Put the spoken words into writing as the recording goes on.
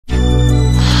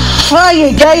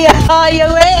Fire gaya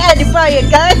highway and fire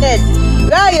gunhead.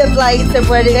 Ryan flights and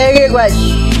for the everyone.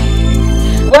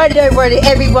 Wonder for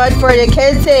everyone for the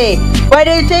kids say. Why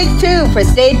do you take two for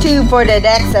stay tuned for the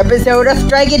next episode of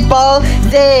Dragon Ball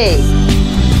Z.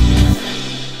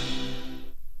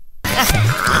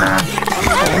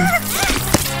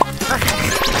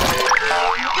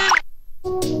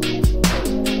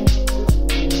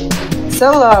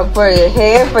 So long for your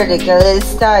hair for the Gillette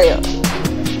style.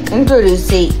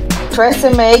 Introducing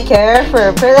TRESemmé Care for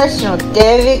a professional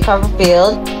David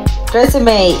Copperfield.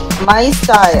 TRESemmé My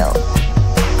Style.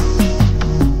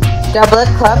 Double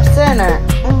Club Center.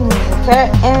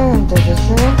 Care and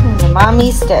the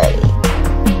Mommy Steady.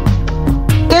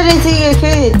 Good to see you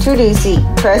here. Introducing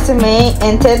TRESemmé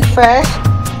Intense Fresh.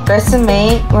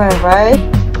 TRESemmé Right.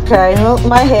 Trying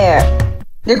my hair.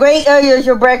 The great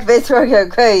unusual breakfast for your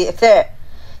curry there.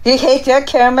 You hate your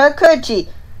caramel cookie.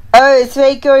 Oh, it's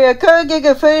fake or your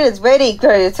cooking food is ready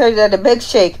for you turn on the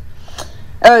milkshake.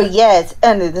 Oh yes,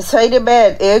 and the cider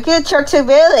bed. You get chocolate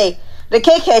belly. The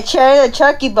cake had cherry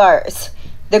chucky bars.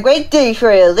 The great dish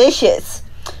for delicious.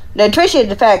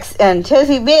 Nutrition facts and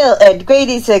healthy meal and great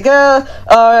to go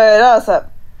are awesome.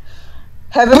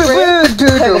 Have a break.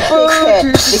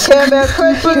 The caramel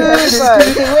cookie bars.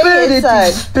 Wait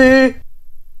inside.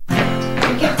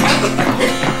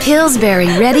 Pillsbury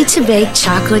ready-to-bake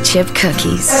chocolate chip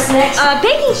cookies.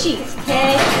 Baking sheets.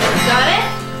 Okay, got it?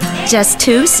 Just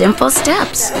 2 simple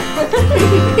steps.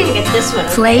 Get this one.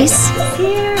 Place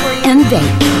and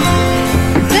bake.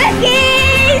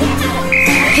 Cookies!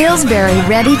 Pillsbury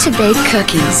ready-to-bake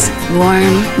cookies.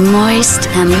 Warm, moist,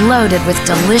 and loaded with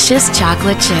delicious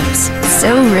chocolate chips.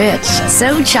 So rich,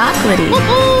 so chocolatey.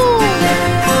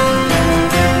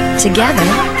 Together,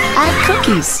 add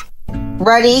cookies.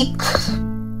 Ready?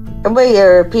 With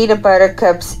your peanut butter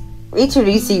cups.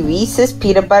 Introducing Reese's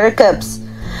peanut butter cups.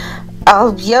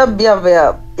 Oh, yum, yum,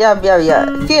 yum. Yum, yum,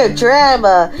 yum. Feel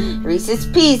drama. Reese's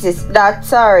Pieces. Not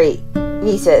sorry.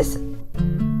 Reese's.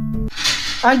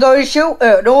 I'm going to show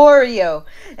an Oreo.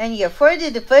 And you're for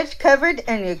the fudge covered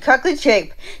and your chocolate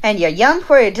shape. And you're yum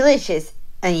for the delicious.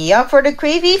 And you're yum for the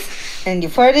creamies. And you're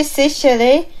for the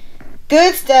chili.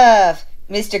 Good stuff.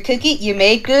 Mr. Cookie, you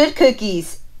made good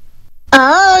cookies.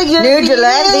 Oh, you're new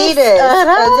Gillette Venus.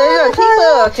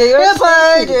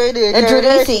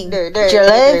 Introducing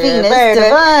Gillette Venus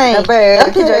Divine.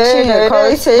 Introduction of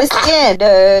Corus to the skin.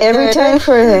 Every time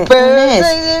for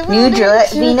this. New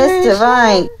Gillette Venus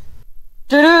Divine.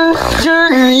 Spaghetti.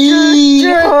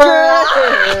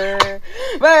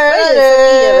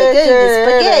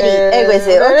 It was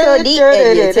also neat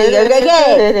and you take a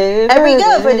and we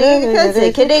go for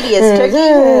the Canadian turkey.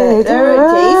 It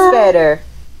tastes better.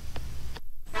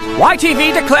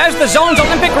 YTV declares the Zone's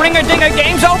Olympic Ring-a-Dinger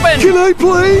Games open! Can I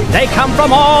play? They come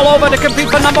from all over to compete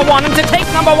for number 1 and to take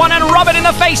number 1 and rub it in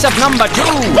the face of number 2.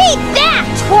 Beat that,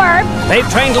 twerp! They've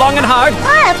trained long and hard.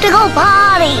 I have to go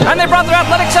potty! And they brought their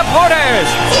athletic supporters!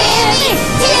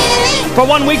 For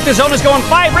 1 week, the Zone is going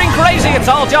 5-ring crazy. It's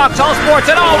all jocks, all sports,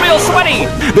 and all real sweaty.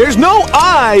 There's no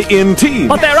I in team.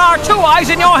 But there are 2 eyes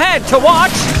in your head to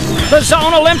watch. The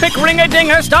Zone Olympic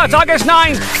Ring-a-Dinger starts August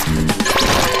 9th.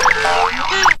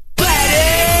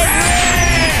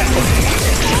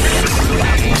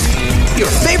 Your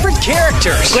favorite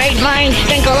characters. Great minds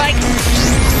think alike.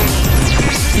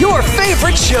 Your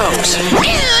favorite shows.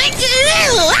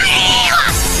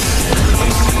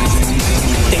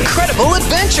 Incredible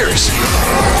adventures.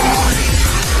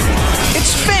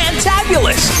 It's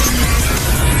fantabulous.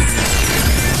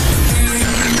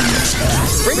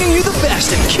 Bringing you the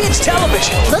best in kids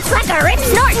television. Looks like a rip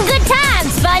snorting good time,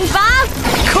 SpongeBob.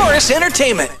 Corus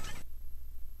Entertainment.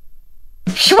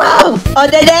 Shwow! On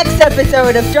the next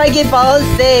episode of Dragon Ball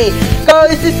Z,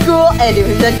 goes to school and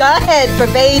there's a godhead for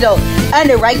Badal, and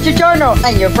to write your journal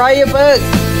and your prior books.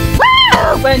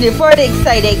 Woo! When you're for the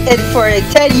exciting and for the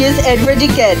 10 years and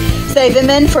ridiculous, save them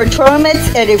in for tournaments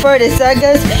and for the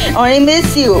sagas. Only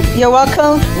miss you. You're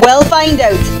welcome. We'll find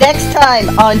out next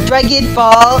time on Dragon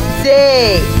Ball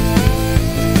Z.